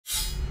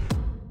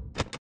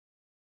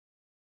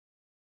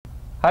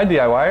Hi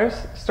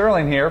DIYers,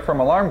 Sterling here from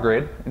Alarm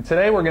Grid, and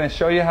today we're going to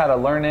show you how to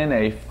learn in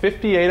a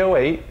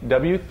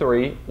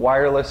 5808W3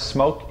 wireless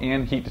smoke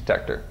and heat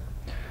detector.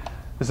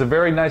 This is a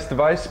very nice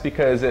device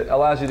because it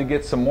allows you to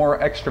get some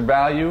more extra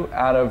value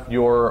out of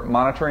your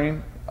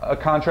monitoring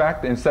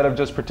contract. Instead of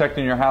just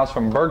protecting your house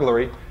from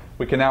burglary,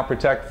 we can now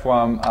protect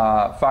from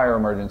fire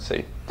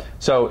emergency.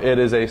 So it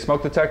is a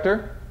smoke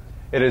detector.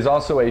 It is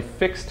also a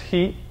fixed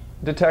heat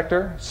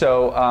detector,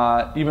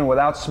 so even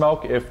without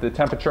smoke, if the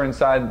temperature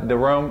inside the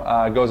room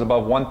goes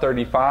above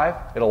 135,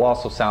 it'll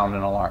also sound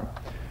an alarm.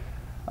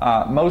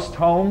 Most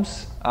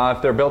homes,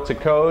 if they're built to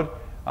code,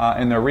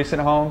 in their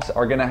recent homes,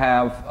 are going to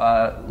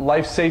have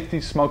life safety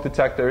smoke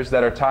detectors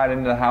that are tied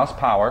into the house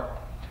power.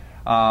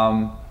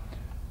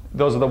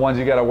 Those are the ones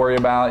you got to worry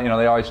about. You know,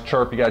 they always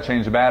chirp, you got to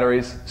change the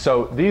batteries.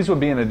 So these would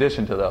be in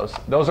addition to those.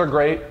 Those are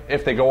great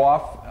if they go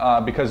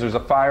off because there's a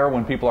fire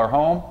when people are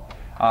home.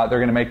 They're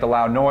going to make the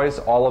loud noise.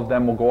 All of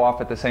them will go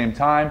off at the same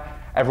time.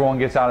 Everyone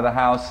gets out of the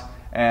house,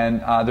 and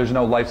there's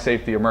no life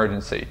safety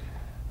emergency.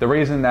 The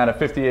reason that a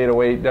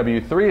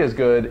 5808W3 is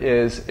good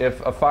is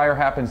if a fire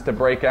happens to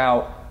break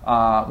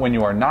out when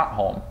you are not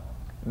home,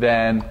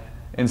 then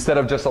instead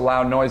of just a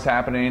loud noise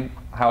happening,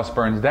 house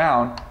burns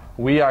down,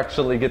 we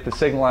actually get the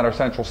signal at our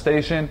central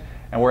station,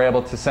 and we're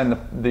able to send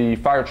the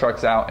fire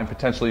trucks out and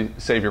potentially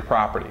save your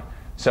property.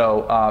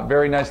 So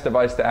very nice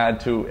device to add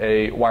to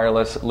a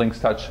wireless LYNX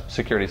Touch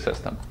security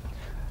system.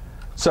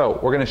 So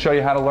we're going to show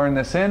you how to learn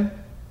this in.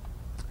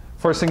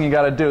 First thing you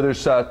got to do,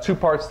 there's two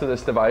parts to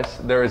this device.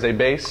 There is a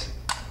base.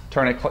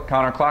 Turn it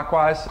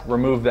counterclockwise.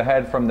 Remove the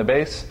head from the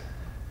base.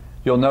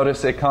 You'll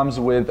notice it comes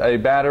with a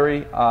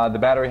battery. The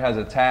battery has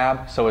a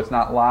tab, so it's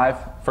not live.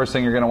 First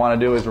thing you're going to want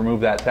to do is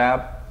remove that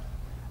tab.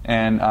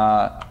 And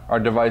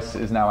our device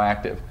is now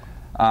active,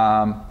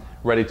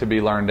 ready to be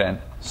learned in.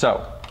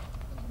 So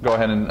go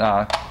ahead and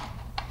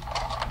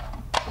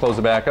close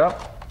it back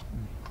up,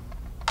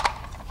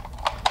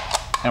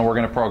 and we're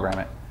going to program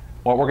it.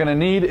 What we're going to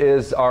need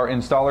is our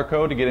installer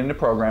code to get into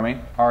programming.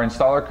 Our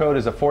installer code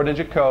is a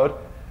 4-digit code.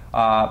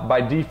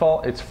 By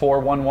default, it's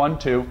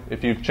 4112.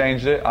 If you've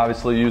changed it,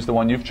 obviously use the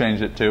one you've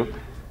changed it to.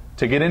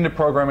 To get into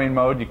programming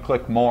mode, you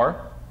click More.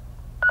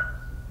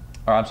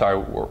 Or I'm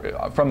sorry,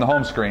 from the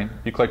home screen,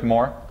 you click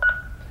More,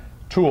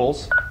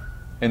 Tools,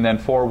 and then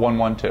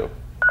 4112.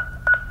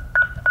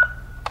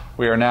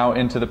 We are now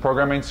into the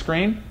programming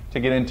screen. To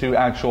get into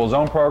actual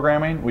zone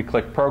programming, we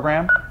click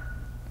Program,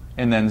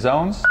 and then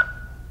Zones.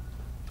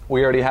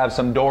 We already have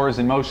some doors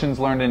and motions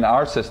learned in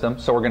our system,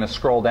 so we're going to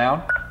scroll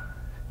down,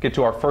 get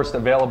to our first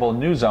available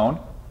new zone,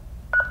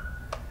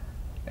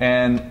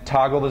 and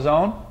toggle the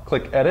zone,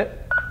 click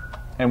Edit,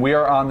 and we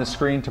are on the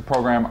screen to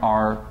program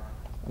our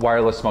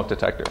wireless smoke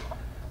detector.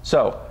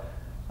 So,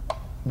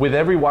 with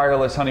every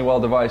wireless Honeywell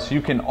device,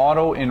 you can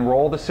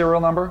auto-enroll the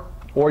serial number,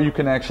 or you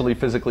can actually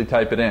physically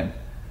type it in.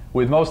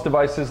 With most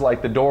devices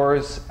like the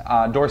doors,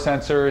 door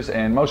sensors,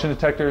 and motion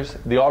detectors,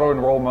 the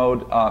auto-enroll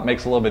mode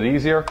makes it a little bit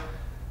easier.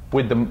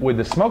 With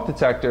the smoke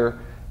detector,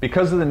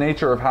 because of the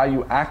nature of how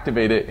you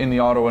activate it in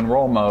the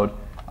auto-enroll mode,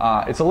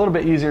 it's a little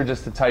bit easier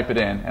just to type it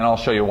in, and I'll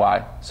show you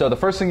why. So the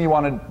first thing you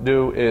want to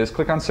do is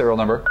click on serial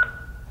number.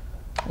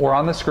 We're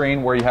on the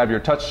screen where you have your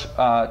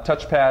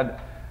touchpad,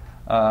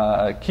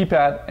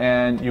 keypad,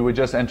 and you would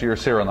just enter your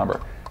serial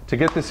number. To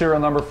get the serial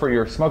number for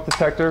your smoke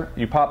detector,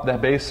 you pop the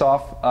base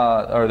off,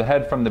 or the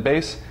head from the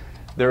base.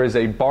 There is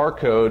a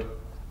barcode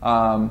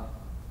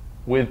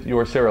with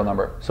your serial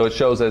number. So it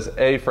shows as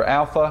A for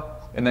alpha,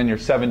 and then your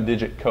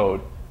 7-digit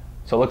code.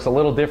 So it looks a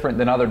little different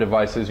than other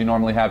devices. You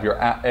normally have your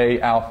A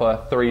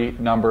alpha, 3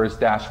 numbers,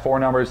 -4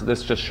 numbers.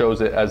 This just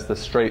shows it as the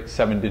straight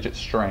 7-digit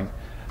string.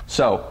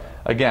 So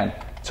again,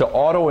 to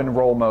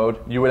auto-enroll mode,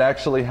 you would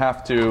actually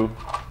have to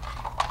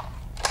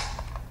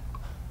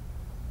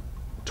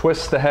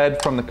twist the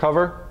head from the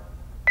cover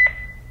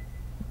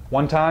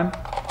one time.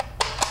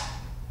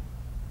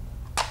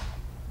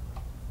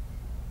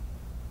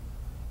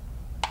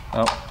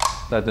 Oh,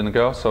 that didn't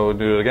go, so we'll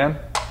do it again.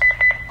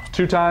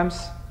 2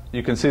 times.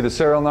 You can see the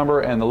serial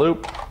number and the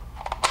loop.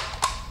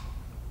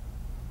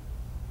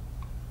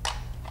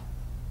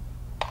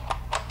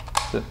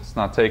 It's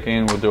not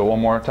taking. We'll do it one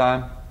more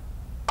time,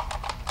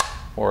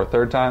 or a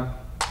 3rd time.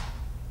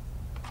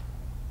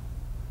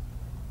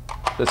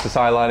 This is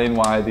highlighting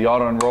why the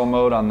auto-enroll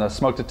mode on the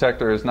smoke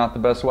detector is not the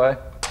best way.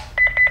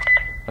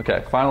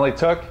 Okay, finally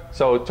took.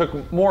 So it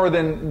took more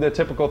than the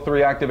typical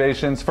 3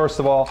 activations, first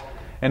of all,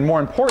 and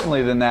more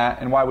importantly than that,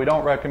 and why we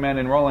don't recommend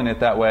enrolling it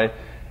that way,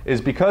 is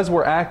because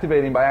we're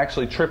activating by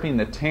actually tripping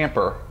the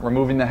tamper,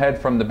 removing the head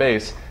from the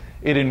base.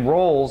 It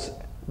enrolls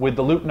with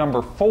the loop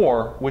number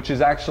 4, which is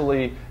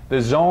actually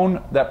the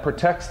zone that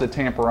protects the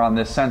tamper on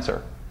this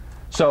sensor.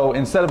 So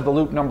instead of the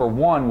loop number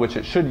 1, which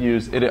it should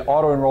use, it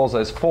auto-enrolls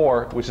as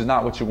 4, which is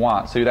not what you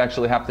want. So you'd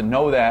actually have to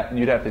know that, and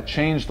you'd have to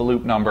change the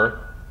loop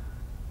number,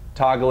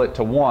 toggle it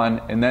to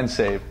 1, and then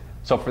save.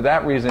 So for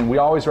that reason, we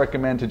always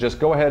recommend to just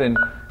go ahead and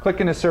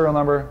click in the serial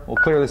number. We'll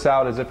clear this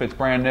out as if it's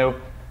brand new.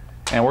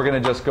 And we're going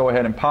to just go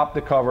ahead and pop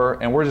the cover,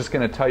 and we're just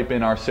going to type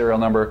in our serial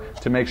number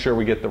to make sure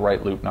we get the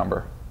right loop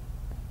number.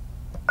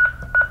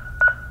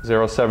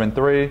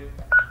 073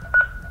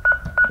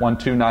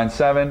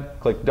 1297.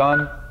 Click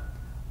done.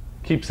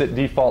 Keeps it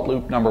default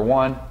loop number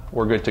 1.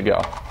 We're good to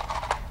go.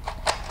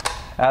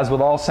 As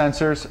with all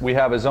sensors, we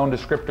have a zone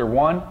descriptor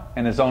 1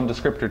 and a zone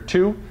descriptor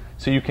 2,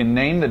 so you can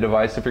name the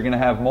device. If you're going to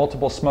have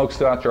multiple smokes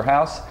throughout your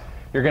house,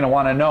 you're going to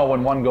want to know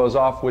when one goes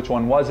off, which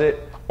one was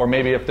it, or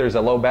maybe if there's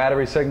a low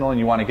battery signal and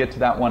you want to get to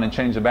that one and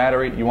change the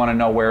battery, you want to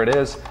know where it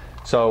is.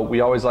 So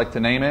we always like to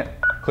name it.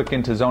 Click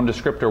into zone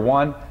descriptor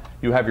 1.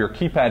 You have your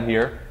keypad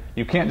here.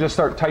 You can't just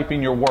start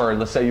typing your word.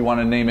 Let's say you want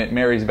to name it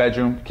Mary's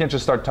bedroom. You can't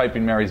just start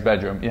typing Mary's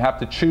bedroom. You have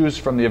to choose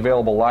from the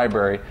available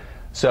library.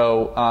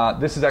 So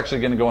this is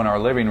actually going to go in our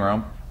living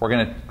room. We're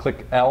going to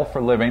click L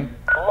for living.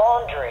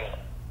 Laundry.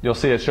 You'll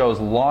see it shows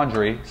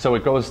laundry. So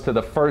it goes to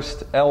the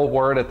first L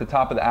word at the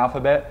top of the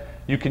alphabet.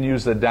 You can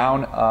use the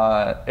down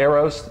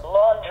arrows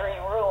Laundry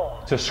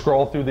room. to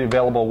scroll through the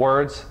available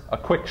words. A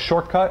quick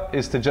shortcut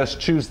is to just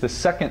choose the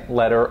second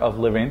letter of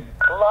living.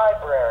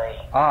 Library.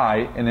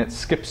 I, and it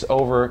skips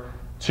over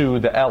to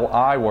the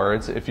LI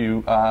words. If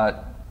you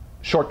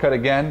shortcut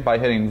again by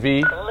hitting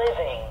V,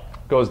 Living.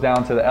 goes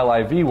down to the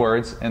LIV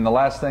words. And the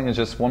last thing is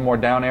just one more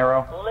down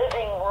arrow.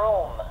 Living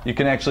room. You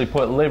can actually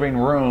put living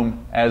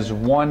room as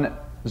one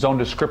zone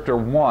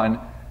descriptor 1.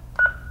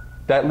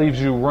 That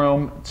leaves you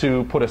room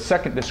to put a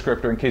second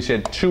descriptor in case you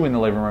had 2 in the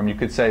living room. You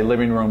could say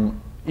living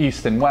room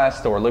east and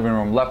west or living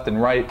room left and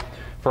right.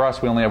 For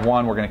us, we only have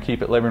 1. We're going to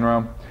keep it living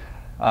room.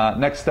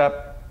 Next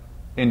step,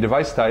 in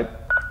device type,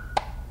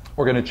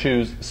 we're going to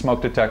choose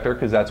smoke detector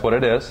because that's what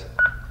it is.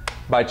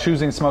 By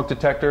choosing smoke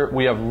detector,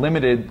 we have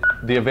limited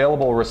the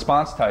available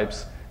response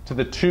types to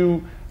the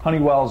 2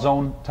 Honeywell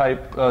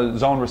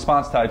zone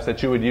response types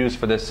that you would use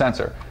for this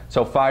sensor.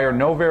 So fire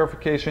no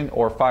verification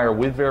or fire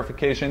with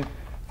verification.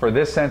 For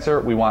this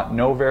sensor, we want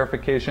no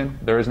verification.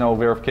 There is no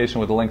verification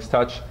with the LYNX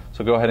Touch,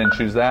 so go ahead and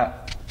choose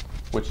that,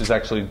 which is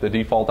actually the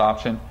default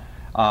option.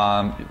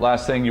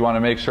 Last thing, you want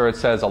to make sure it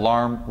says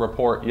alarm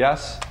report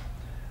yes.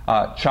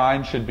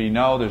 Chime should be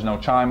no, there's no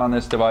chime on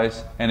this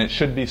device, and it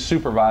should be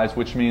supervised,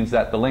 which means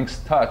that the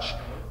LYNX Touch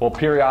will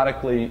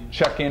periodically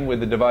check in with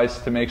the device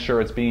to make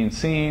sure it's being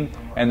seen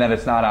and that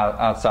it's not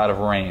outside of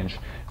range.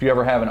 If you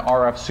ever have an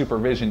RF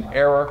supervision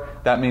error,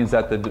 that means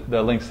that the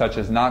LYNX Touch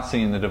is not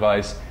seeing the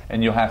device,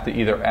 and you'll have to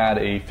either add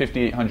a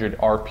 5800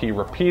 RP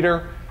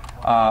repeater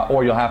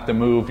or you'll have to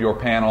move your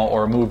panel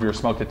or move your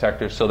smoke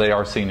detector so they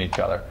are seeing each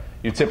other.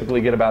 You typically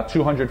get about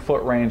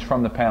 200-foot range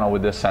from the panel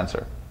with this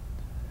sensor.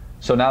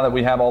 So now that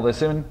we have all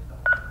this in,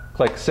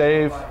 click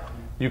Save.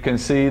 You can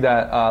see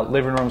that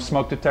living room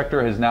smoke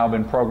detector has now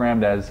been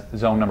programmed as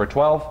zone number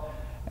 12,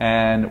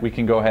 and we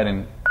can go ahead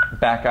and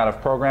back out of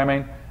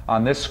programming.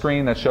 On this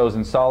screen that shows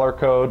installer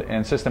code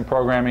and system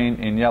programming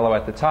in yellow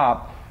at the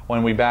top,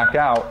 when we back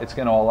out, it's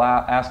going to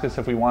ask us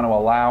if we want to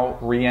allow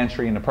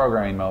re-entry into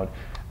programming mode.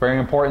 Very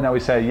important that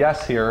we say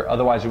yes here,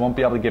 otherwise you won't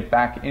be able to get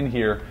back in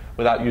here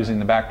without using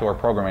the backdoor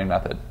programming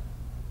method.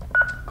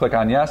 Click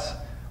on yes.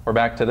 We're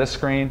back to this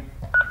screen.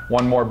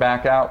 One more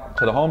back out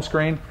to the home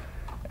screen,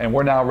 and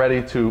we're now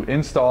ready to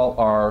install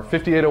our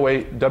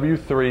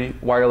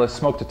 5808W3 wireless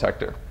smoke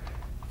detector.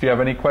 If you have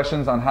any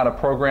questions on how to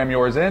program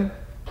yours in,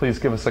 please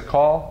give us a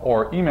call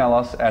or email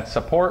us at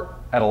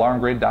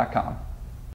support@alarmgrid.com.